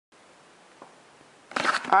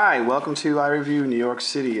Hi, welcome to iReview New York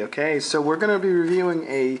City. Okay, so we're going to be reviewing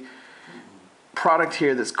a product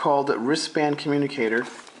here that's called Wristband Communicator,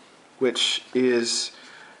 which is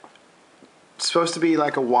supposed to be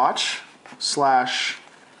like a watch slash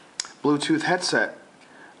Bluetooth headset.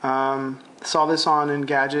 Saw this on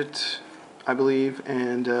Engadget, I believe,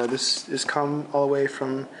 and this is come all the way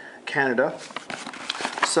from Canada.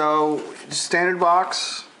 So, standard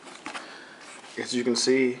box. As you can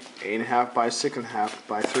see, 8.5 by 6.5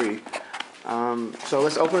 by 3. So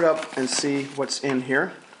let's open it up and see what's in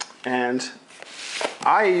here. And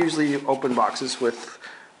I usually open boxes with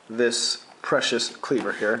this precious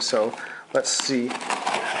cleaver here. So let's see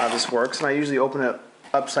how this works. And I usually open it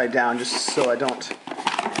upside down just so I don't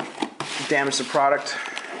damage the product.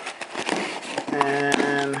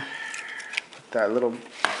 And put that little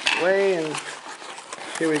away, and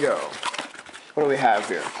here we go. What do we have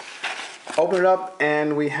here? Open it up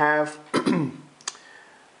and we have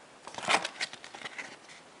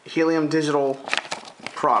Helium digital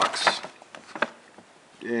products,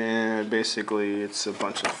 and basically it's a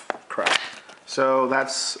bunch of crap. So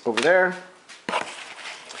that's over there.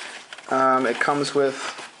 It comes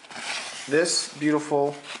with this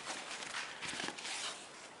beautiful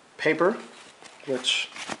paper, which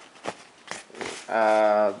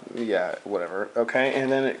yeah, whatever. Okay, and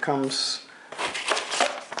then it comes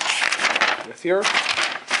with your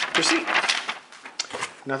receipt.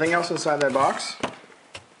 Nothing else inside that box.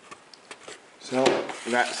 So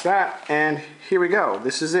that's that, and here we go.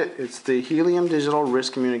 This is it. It's the Helium Digital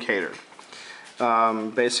Wrist Communicator.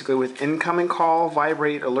 Basically with incoming call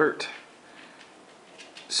vibrate alert.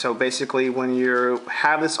 So basically when you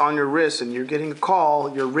have this on your wrist and you're getting a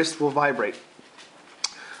call, your wrist will vibrate.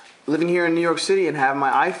 Living here in New York City and have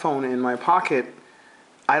my iPhone in my pocket,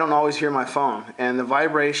 I don't always hear my phone, and the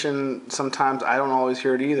vibration, sometimes I don't always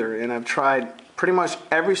hear it either. And I've tried pretty much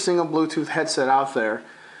every single Bluetooth headset out there,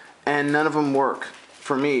 and none of them work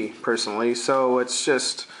for me personally. So it's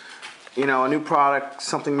just, you know, a new product,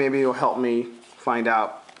 something maybe will help me find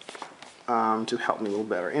out, to help me a little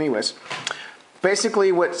better. Anyways,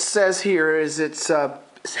 basically what it says here is it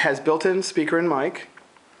has built-in speaker and mic,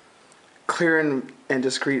 clear and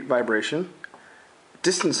discrete vibration,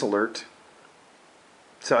 distance alert.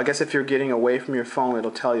 So I guess if you're getting away from your phone,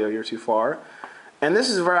 it'll tell you you're too far. And this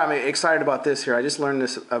is where I'm excited about this here. I just learned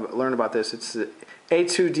about this. It's the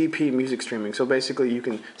A2DP music streaming. So basically you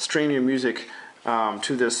can stream your music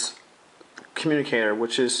to this communicator,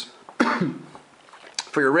 which is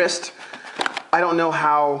for your wrist. I don't know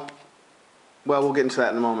how, well, we'll get into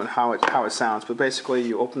that in a moment, how it sounds. But basically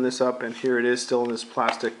you open this up and here it is still in this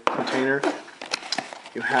plastic container.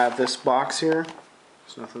 You have this box here.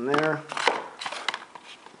 There's nothing there.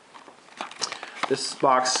 This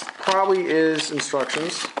box probably is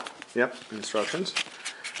instructions. Yep, instructions.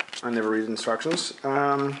 I never read instructions.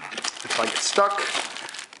 If I get stuck,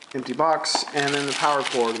 empty box, and then the power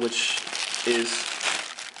cord, which is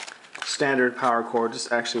standard power cord.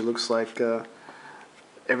 This actually looks like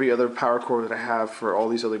every other power cord that I have for all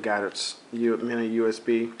these other gadgets. Mini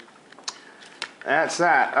USB. That's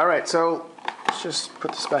that. All right, so let's just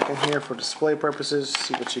put this back in here for display purposes.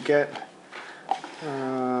 See what you get.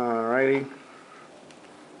 Alrighty.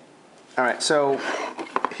 Alright, so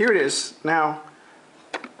here it is. Now,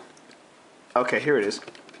 okay, here it is.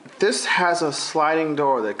 This has a sliding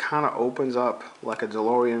door that kind of opens up like a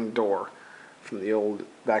DeLorean door from the old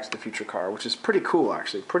Back to the Future car, which is pretty cool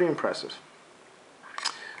actually, pretty impressive.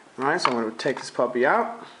 Alright, so I'm going to take this puppy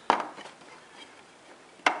out.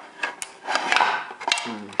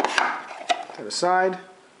 To the side.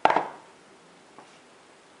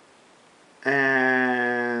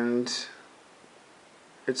 And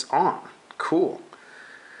it's on. Cool.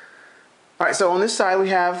 Alright, so on this side we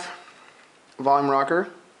have volume rocker,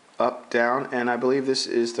 up, down, and I believe this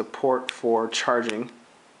is the port for charging.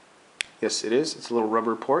 Yes, it is. It's a little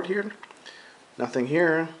rubber port here. Nothing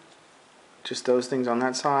here. Just those things on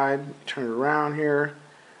that side. You turn it around here.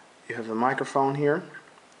 You have the microphone here.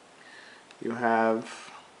 You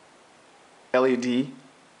have LED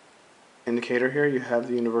indicator here. You have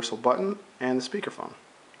the universal button and the speakerphone.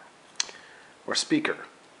 Or speaker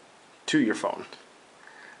to your phone.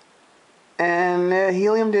 And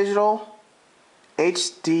Helium Digital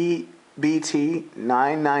HDBT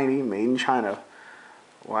 990 made in China.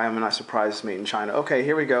 Why am I not surprised it's made in China? Okay,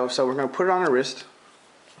 here we go. So we're going to put it on our wrist.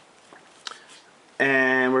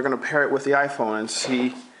 And we're going to pair it with the iPhone and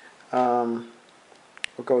see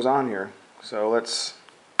what goes on here. So let's...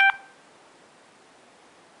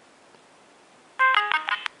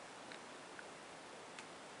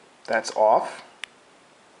 That's off.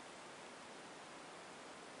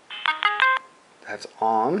 That's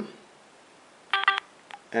on.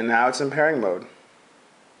 And now it's in pairing mode.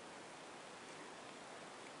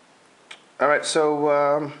 Alright,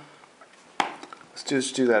 so let's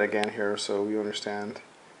just do that again here so you understand.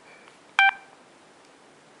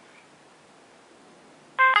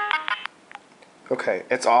 Okay,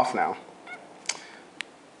 it's off now.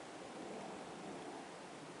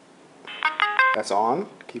 That's on.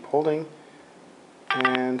 Keep holding.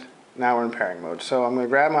 And now we're in pairing mode. So I'm going to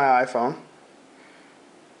grab my iPhone,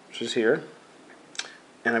 which is here,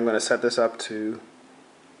 and I'm going to set this up to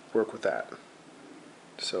work with that.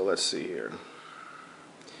 So let's see here.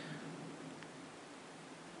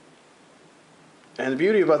 And the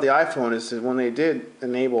beauty about the iPhone is that when they did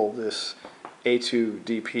enable this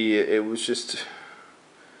A2DP, it was just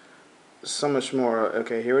so much more.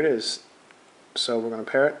 Okay, here it is. So we're going to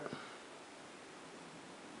pair it.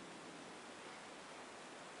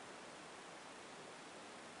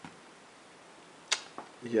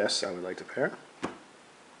 Yes, I would like to pair.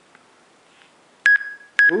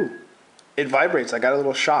 Ooh, it vibrates. I got a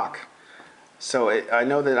little shock. So I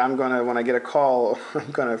know that I'm gonna, when I get a call,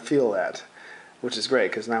 I'm gonna feel that, which is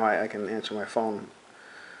great because now I can answer my phone.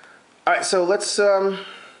 All right, so let's.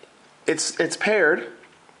 It's paired.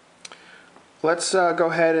 Let's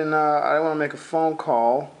go ahead and I don't want to make a phone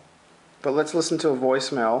call, but let's listen to a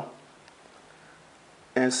voicemail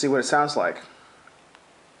and see what it sounds like.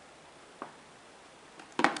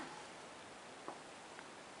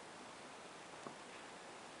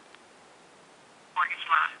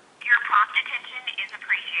 Your prompt attention is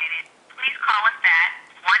appreciated. Please call us at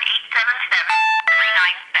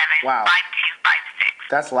 1-877-397-5256. Wow.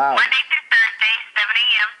 That's loud. Monday through Thursday, 7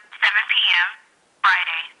 a.m. 7 p.m.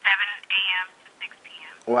 Friday, 7 a.m. to 6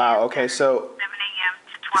 p.m. Wow, okay, so 7 a.m.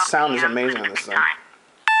 to 12 the sound is p.m. amazing on this thing. Time.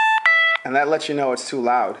 And that lets you know it's too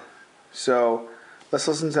loud. So let's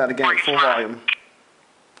listen to that again at full volume.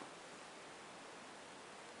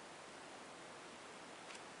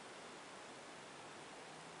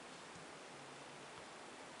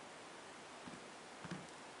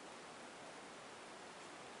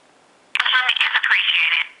 Is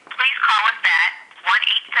appreciated. Please call us at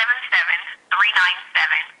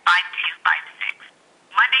 1-877-397-5256.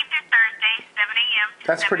 Monday through Thursday, 7 a.m. to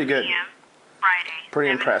That's 7 pretty good. p.m. Friday, Pretty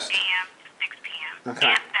 7 impressed. a.m. to 6 p.m.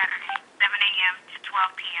 Okay. And Saturday, 7 a.m. to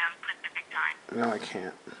 12 p.m. Pacific time. No, I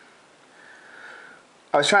can't.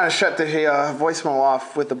 I was trying to shut the voicemail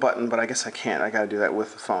off with the button, but I guess I can't. I got to do that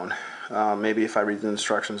with the phone. Maybe if I read the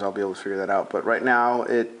instructions, I'll be able to figure that out. But right now,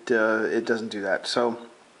 it doesn't do that. So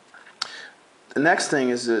the next thing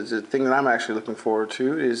is the thing that I'm actually looking forward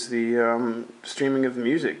to is the streaming of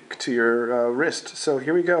music to your wrist. So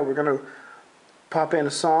here we go. We're going to pop in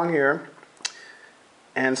a song here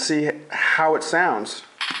and see how it sounds.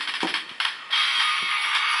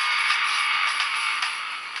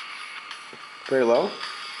 Very low.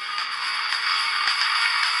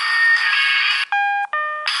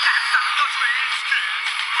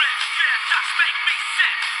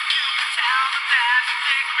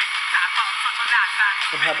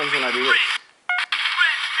 What happens when I do this?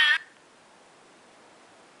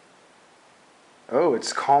 Oh,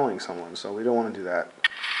 it's calling someone, so we don't want to do that.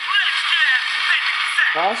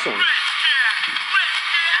 Awesome. All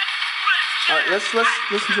right, let's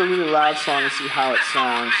listen to a really loud song and see how it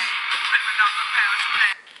sounds.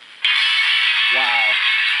 Wow.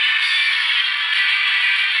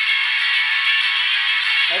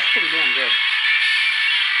 That's pretty damn good.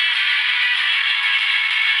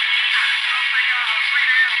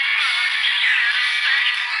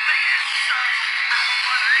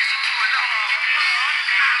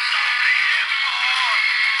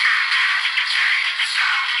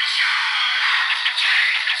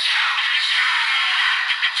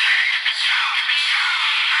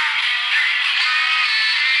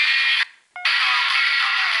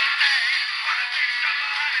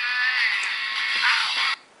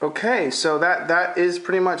 Okay, so that is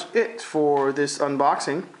pretty much it for this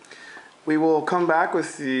unboxing. We will come back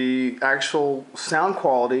with the actual sound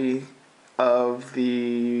quality of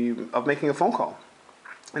making a phone call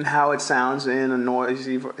and how it sounds in a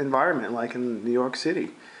noisy environment like in New York City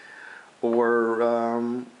or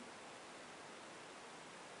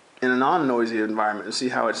in a non-noisy environment and see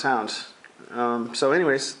how it sounds. So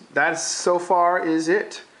anyways, that so far is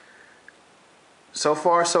it. So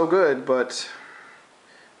far so good, but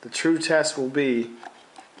the true test will be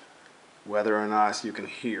whether or not you can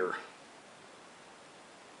hear.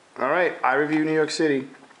 Alright, I review New York City.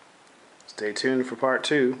 Stay tuned for part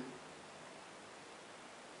 2.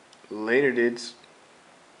 Later, dudes.